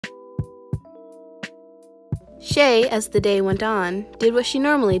Shay, as the day went on, did what she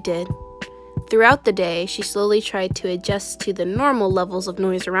normally did. Throughout the day, she slowly tried to adjust to the normal levels of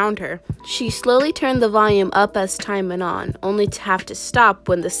noise around her. She slowly turned the volume up as time went on, only to have to stop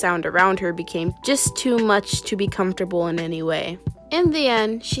when the sound around her became just too much to be comfortable in any way. In the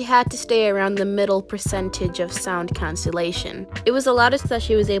end, she had to stay around the middle percentage of sound cancellation. It was the loudest that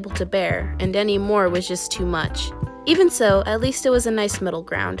she was able to bear, and any more was just too much. Even so, at least it was a nice middle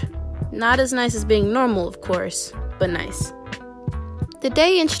ground. Not as nice as being normal, of course, but nice. The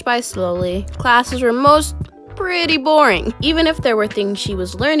day inched by slowly. Classes were pretty boring, even if there were things she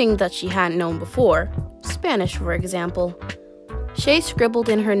was learning that she hadn't known before. Spanish, for example. Shay scribbled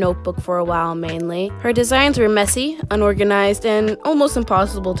in her notebook for a while mainly. Her designs were messy, unorganized, and almost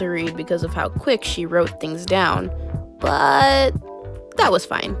impossible to read because of how quick she wrote things down. But that was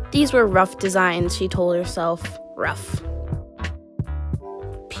fine. These were rough designs, she told herself. Rough.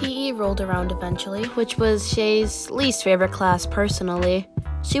 PE rolled around eventually, which was Shay's least favorite class personally.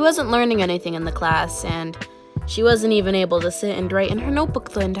 She wasn't learning anything in the class, and she wasn't even able to sit and write in her notebook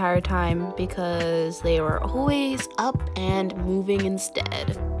the entire time because they were always up and moving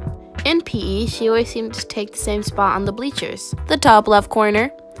instead. In PE, she always seemed to take the same spot on the bleachers, the top left corner.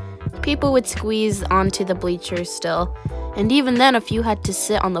 People would squeeze onto the bleachers still, and even then a few had to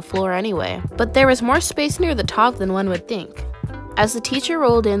sit on the floor anyway. But there was more space near the top than one would think. As the teacher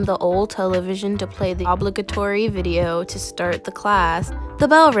rolled in the old television to play the obligatory video to start the class, the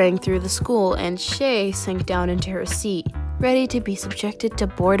bell rang through the school and Shay sank down into her seat, ready to be subjected to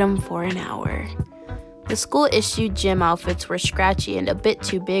boredom for an hour. The school-issued gym outfits were scratchy and a bit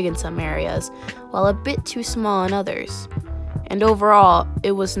too big in some areas, while a bit too small in others. And overall,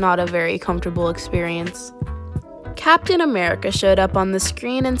 it was not a very comfortable experience. Captain America showed up on the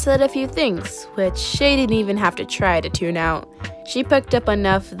screen and said a few things, which Shay didn't even have to try to tune out. She picked up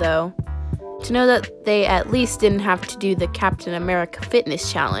enough, though, to know that they at least didn't have to do the Captain America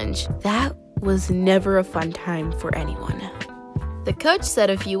Fitness Challenge. That was never a fun time for anyone. The coach said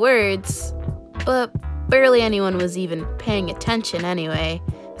a few words, but barely anyone was even paying attention anyway,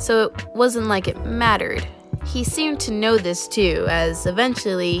 so it wasn't like it mattered. He seemed to know this too, as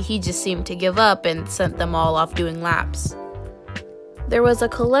eventually he just seemed to give up and sent them all off doing laps. There was a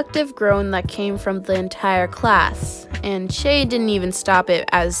collective groan that came from the entire class, and Shay didn't even stop it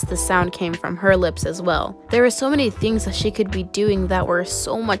as the sound came from her lips as well. There were so many things that she could be doing that were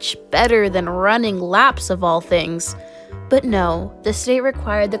so much better than running laps of all things. But no, the state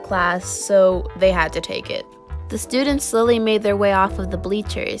required the class, so they had to take it. The students slowly made their way off of the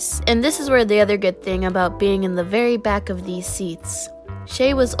bleachers, and this is where the other good thing about being in the very back of these seats.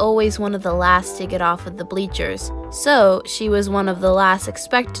 Shay was always one of the last to get off of the bleachers, so she was one of the last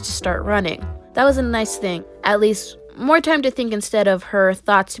expected to start running. That was a nice thing, at least more time to think instead of her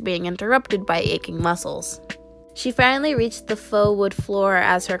thoughts being interrupted by aching muscles. She finally reached the faux wood floor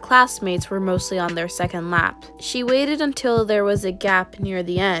as her classmates were mostly on their second lap. She waited until there was a gap near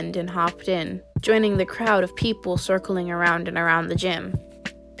the end and hopped in, joining the crowd of people circling around and around the gym.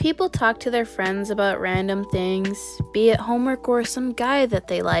 People talked to their friends about random things, be it homework or some guy that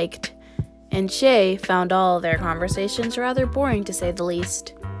they liked, and Shay found all their conversations rather boring to say the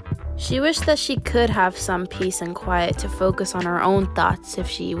least. She wished that she could have some peace and quiet to focus on her own thoughts if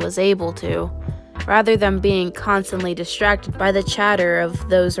she was able to, rather than being constantly distracted by the chatter of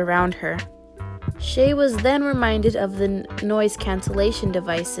those around her. Shay was then reminded of the noise cancellation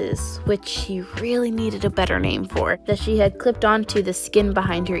devices, which she really needed a better name for, that she had clipped onto the skin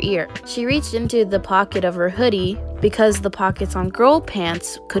behind her ear. She reached into the pocket of her hoodie because the pockets on girl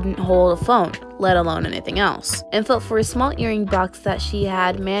pants couldn't hold a phone, let alone anything else, and felt for a small earring box that she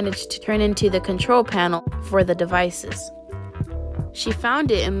had managed to turn into the control panel for the devices. She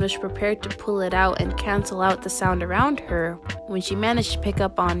found it and was prepared to pull it out and cancel out the sound around her when she managed to pick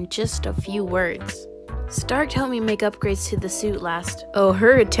up on just a few words. Stark helped me make upgrades to the suit last. Oh,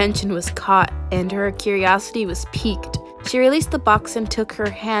 her attention was caught and her curiosity was piqued. She released the box and took her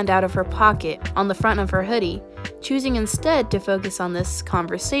hand out of her pocket on the front of her hoodie, choosing instead to focus on this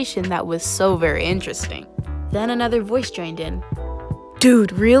conversation that was so very interesting. Then another voice joined in.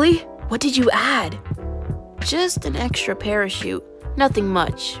 "Dude, really? What did you add?" "Just an extra parachute. Nothing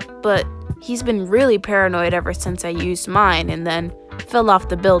much, but he's been really paranoid ever since I used mine and then fell off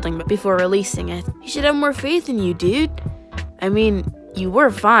the building before releasing it. He should have more faith in you, dude. I mean, you were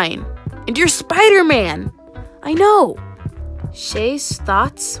fine. And you're Spider-Man! I know!" Shay's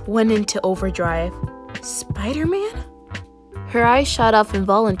thoughts went into overdrive. Spider-Man? Her eyes shot off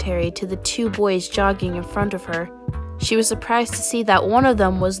involuntarily to the two boys jogging in front of her. She was surprised to see that one of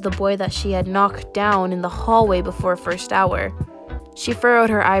them was the boy that she had knocked down in the hallway before first hour. She furrowed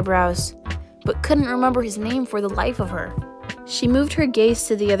her eyebrows. but couldn't remember his name for the life of her. She moved her gaze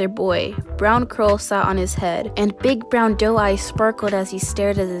to the other boy. Brown curls sat on his head, and big brown doe eyes sparkled as he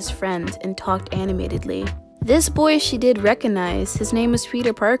stared at his friend and talked animatedly. This boy she did recognize. His name was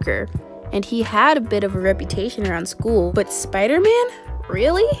Peter Parker, and he had a bit of a reputation around school. But Spider-Man?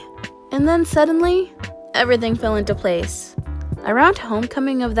 Really? And then suddenly, everything fell into place. Around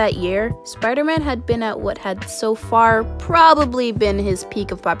homecoming of that year, Spider-Man had been at what had so far probably been his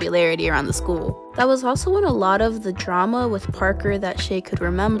peak of popularity around the school. That was also when a lot of the drama with Parker that Shay could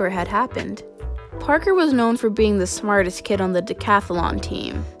remember had happened. Parker was known for being the smartest kid on the decathlon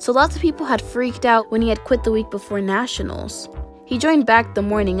team, so lots of people had freaked out when he had quit the week before nationals. He joined back the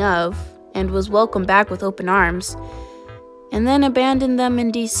morning of, and was welcomed back with open arms, and then abandoned them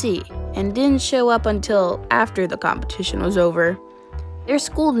in DC, and didn't show up until after the competition was over. Their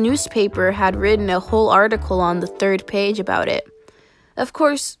school newspaper had written a whole article on the 3rd page about it. Of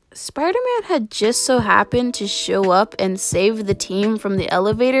course, Spider-Man had just so happened to show up and save the team from the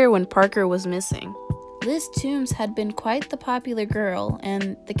elevator when Parker was missing. Liz Toombs had been quite the popular girl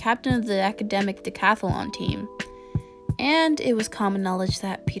and the captain of the academic decathlon team. And it was common knowledge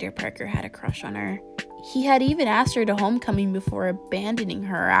that Peter Parker had a crush on her. He had even asked her to homecoming before abandoning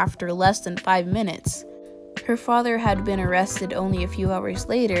her after less than 5 minutes. Her father had been arrested only a few hours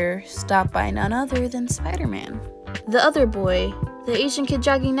later, stopped by none other than Spider-Man. The other boy, the Asian kid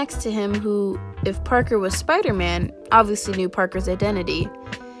jogging next to him who, if Parker was Spider-Man, obviously knew Parker's identity.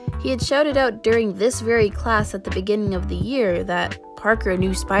 He had shouted out during this very class at the beginning of the year that Parker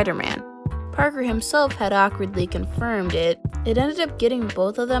knew Spider-Man. Parker himself had awkwardly confirmed it. It ended up getting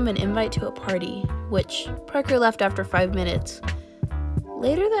both of them an invite to a party, which Parker left after 5 minutes.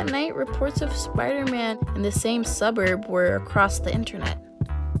 Later that night, reports of Spider-Man in the same suburb were across the internet.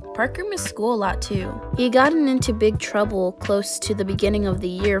 Parker missed school a lot too. He had gotten into big trouble close to the beginning of the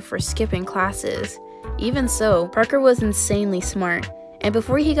year for skipping classes. Even so, Parker was insanely smart. And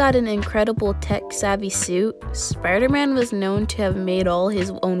before he got an incredible tech-savvy suit, Spider-Man was known to have made all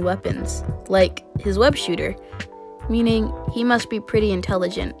his own weapons, like his web shooter, meaning he must be pretty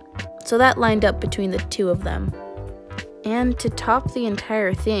intelligent. So that lined up between the two of them. And to top the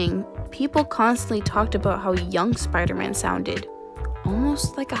entire thing, people constantly talked about how young Spider-Man sounded,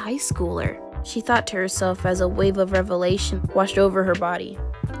 almost like a high schooler. She thought to herself as a wave of revelation washed over her body.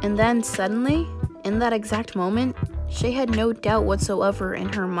 And then suddenly, in that exact moment, Shay had no doubt whatsoever in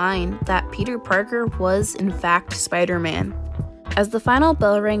her mind that Peter Parker was in fact Spider-Man. As the final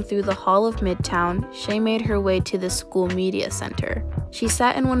bell rang through the hall of Midtown, Shay made her way to the school media center. She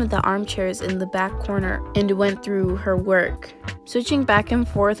sat in one of the armchairs in the back corner and went through her work, switching back and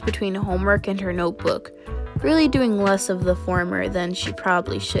forth between homework and her notebook, really doing less of the former than she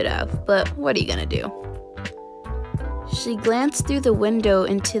probably should have, but what are you gonna do? She glanced through the window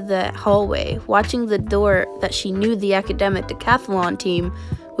into the hallway, watching the door that she knew the academic decathlon team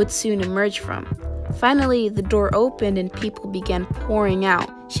would soon emerge from. Finally, the door opened and people began pouring out.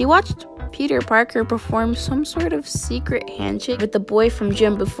 She watched Peter Parker perform some sort of secret handshake with the boy from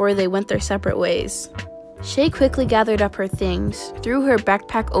gym before they went their separate ways. Shay quickly gathered up her things, threw her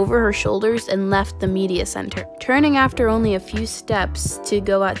backpack over her shoulders, and left the media center, turning after only a few steps to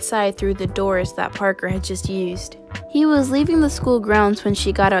go outside through the doors that Parker had just used. He was leaving the school grounds when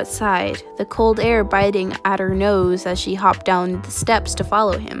she got outside, the cold air biting at her nose as she hopped down the steps to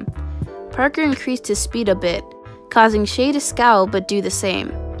follow him. Parker increased his speed a bit, causing Shay to scowl but do the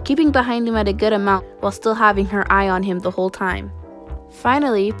same, keeping behind him at a good amount while still having her eye on him the whole time.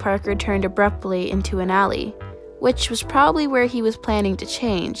 Finally, Parker turned abruptly into an alley, which was probably where he was planning to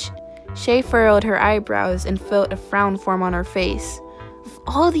change. Shay furrowed her eyebrows and felt a frown form on her face. Of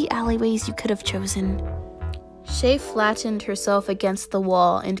all the alleyways you could have chosen. Shay flattened herself against the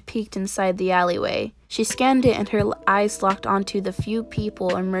wall and peeked inside the alleyway. She scanned it and her eyes locked onto the few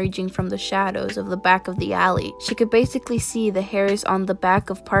people emerging from the shadows of the back of the alley. She could basically see the hairs on the back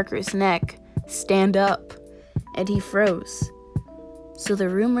of Parker's neck stand up, and he froze. So the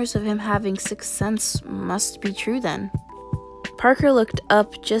rumors of him having sixth sense must be true then. Parker looked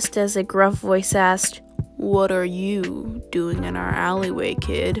up just as a gruff voice asked, "What are you doing in our alleyway,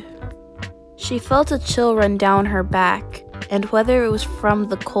 kid?" She felt a chill run down her back, and whether it was from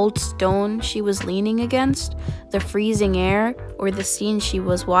the cold stone she was leaning against, the freezing air, or the scene she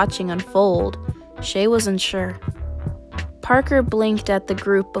was watching unfold, Shay wasn't sure. Parker blinked at the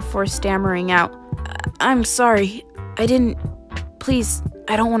group before stammering out, "I'm sorry, Please,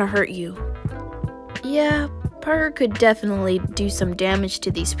 I don't want to hurt you." Yeah, Parker could definitely do some damage to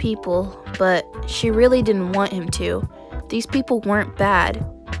these people, but she really didn't want him to. These people weren't bad.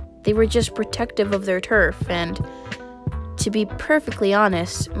 They were just protective of their turf, and To be perfectly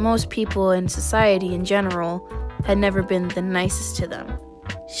honest, most people in society in general had never been the nicest to them.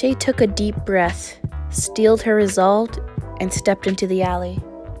 Shay took a deep breath, steeled her resolve, and stepped into the alley.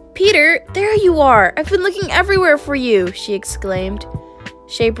 "Peter, there you are! I've been looking everywhere for you!" she exclaimed.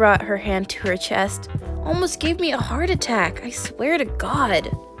 Shay brought her hand to her chest. "Almost gave me a heart attack, I swear to God."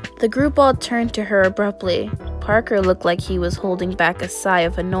 The group all turned to her abruptly. Parker looked like he was holding back a sigh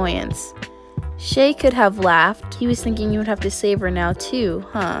of annoyance. Shay could have laughed. He was thinking he would have to save her now too,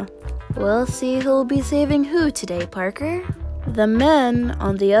 huh? We'll see who'll be saving who today, Parker. The men,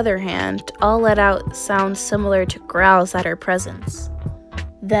 on the other hand, all let out sounds similar to growls at her presence.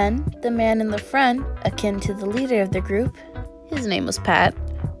 Then, the man in the front, akin to the leader of the group, his name was Pat,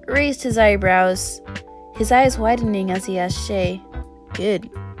 raised his eyebrows, his eyes widening as he asked Shay,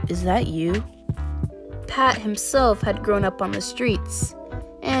 "Kid, is that you?" Pat himself had grown up on the streets,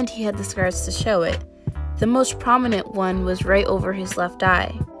 and he had the scars to show it. The most prominent one was right over his left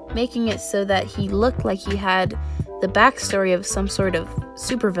eye, making it so that he looked like he had the backstory of some sort of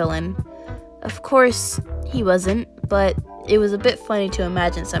supervillain. Of course, he wasn't, but it was a bit funny to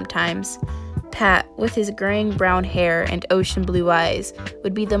imagine sometimes. Pat, with his graying brown hair and ocean blue eyes,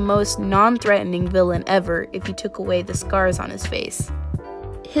 would be the most non-threatening villain ever if you took away the scars on his face.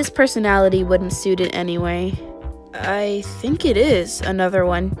 His personality wouldn't suit it anyway. "I think it is," another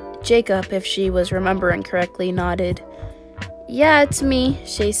one. Jacob, if she was remembering correctly, nodded. "Yeah, it's me,"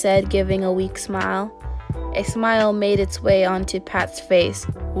 Shay said, giving a weak smile. A smile made its way onto Pat's face.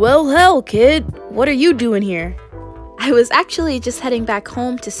 "Well, hell, kid, what are you doing here?" "I was actually just heading back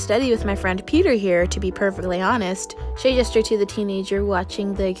home to study with my friend Peter here, to be perfectly honest." Shay gestured to the teenager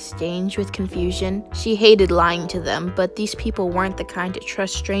watching the exchange with confusion. She hated lying to them, but these people weren't the kind to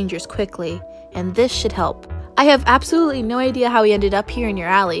trust strangers quickly, and this should help. "I have absolutely no idea how he ended up here in your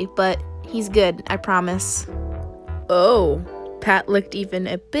alley, but he's good, I promise." "Oh." Pat looked even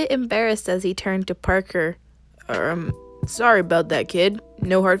a bit embarrassed as he turned to Parker. Sorry about that, kid.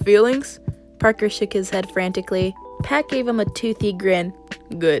 No hard feelings?" Parker shook his head frantically. Pat gave him a toothy grin.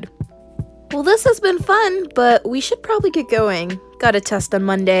 "Good." "Well, this has been fun, but we should probably get going. Got a test on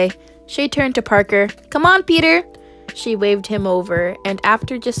Monday." Shay turned to Parker. "Come on, Peter." She waved him over, and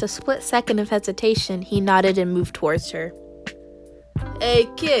after just a split second of hesitation, he nodded and moved towards her. "Hey,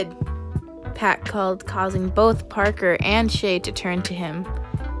 kid," Pat called, causing both Parker and Shay to turn to him.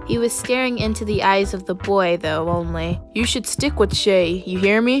 He was staring into the eyes of the boy, though, only. "You should stick with Shay, you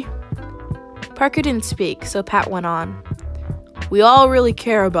hear me?" Parker didn't speak, so Pat went on. "We all really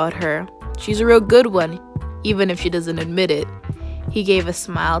care about her. She's a real good one, even if she doesn't admit it." He gave a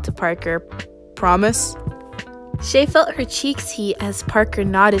smile to Parker. "Promise?" Shay felt her cheeks heat as Parker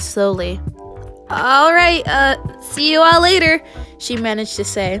nodded slowly. "All right, see you all later," she managed to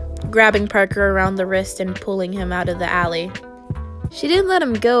say, grabbing Parker around the wrist and pulling him out of the alley. She didn't let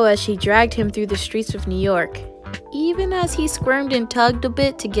him go as she dragged him through the streets of New York. Even as he squirmed and tugged a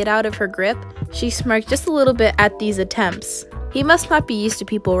bit to get out of her grip, she smirked just a little bit at these attempts. He must not be used to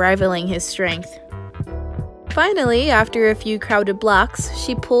people rivaling his strength. Finally, after a few crowded blocks,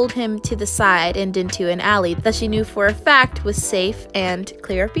 she pulled him to the side and into an alley that she knew for a fact was safe and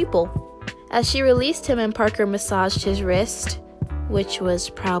clear of people. As she released him and Parker massaged his wrist, which was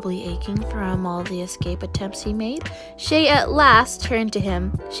probably aching from all the escape attempts he made, Shay at last turned to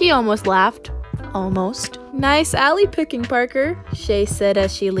him. She almost laughed. Almost. "Nice alley picking, Parker," Shay said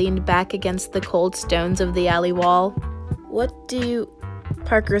as she leaned back against the cold stones of the alley wall. "What do you—"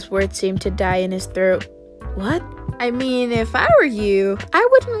 Parker's words seemed to die in his throat. "What?" "I mean, if I were you, I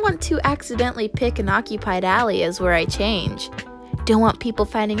wouldn't want to accidentally pick an occupied alley as where I change. Don't want people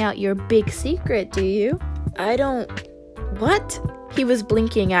finding out your big secret, do you?" "I don't— What?" He was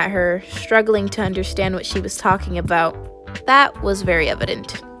blinking at her, struggling to understand what she was talking about. That was very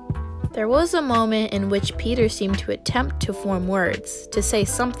evident. There was a moment in which Peter seemed to attempt to form words, to say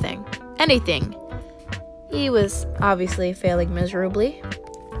something, anything. He was obviously failing miserably.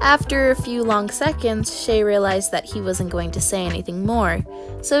 After a few long seconds, Shay realized that he wasn't going to say anything more,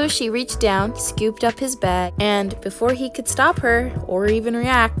 so she reached down, scooped up his bag, and before he could stop her, or even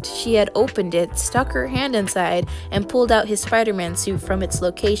react, she had opened it, stuck her hand inside, and pulled out his Spider-Man suit from its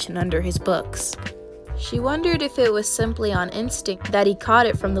location under his books. She wondered if it was simply on instinct that he caught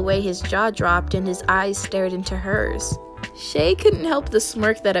it from the way his jaw dropped and his eyes stared into hers. Shay couldn't help the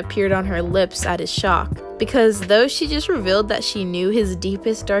smirk that appeared on her lips at his shock, because though she just revealed that she knew his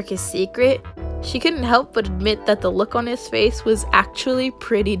deepest, darkest secret, she couldn't help but admit that the look on his face was actually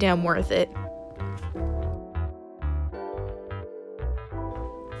pretty damn worth it.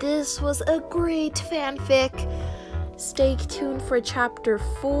 This was a great fanfic. Stay tuned for chapter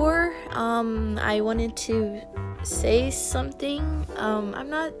 4. I wanted to say something. I'm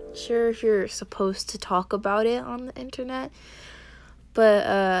not sure if you're supposed to talk about it on the internet,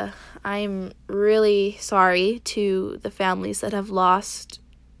 but I'm really sorry to the families that have lost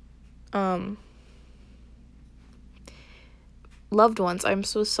loved ones. I'm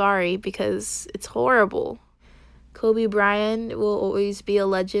so sorry because it's horrible. Kobe Bryant will always be a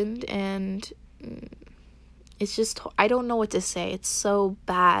legend, and it's just, I don't know what to say. It's so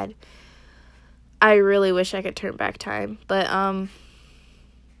bad. I really wish I could turn back time, but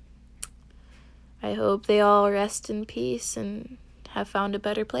I hope they all rest in peace and have found a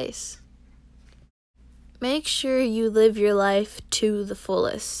better place. Make sure you live your life to the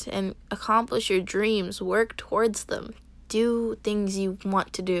fullest and accomplish your dreams. Work towards them. Do things you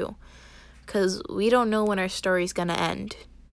want to do, because we don't know when our story's gonna end.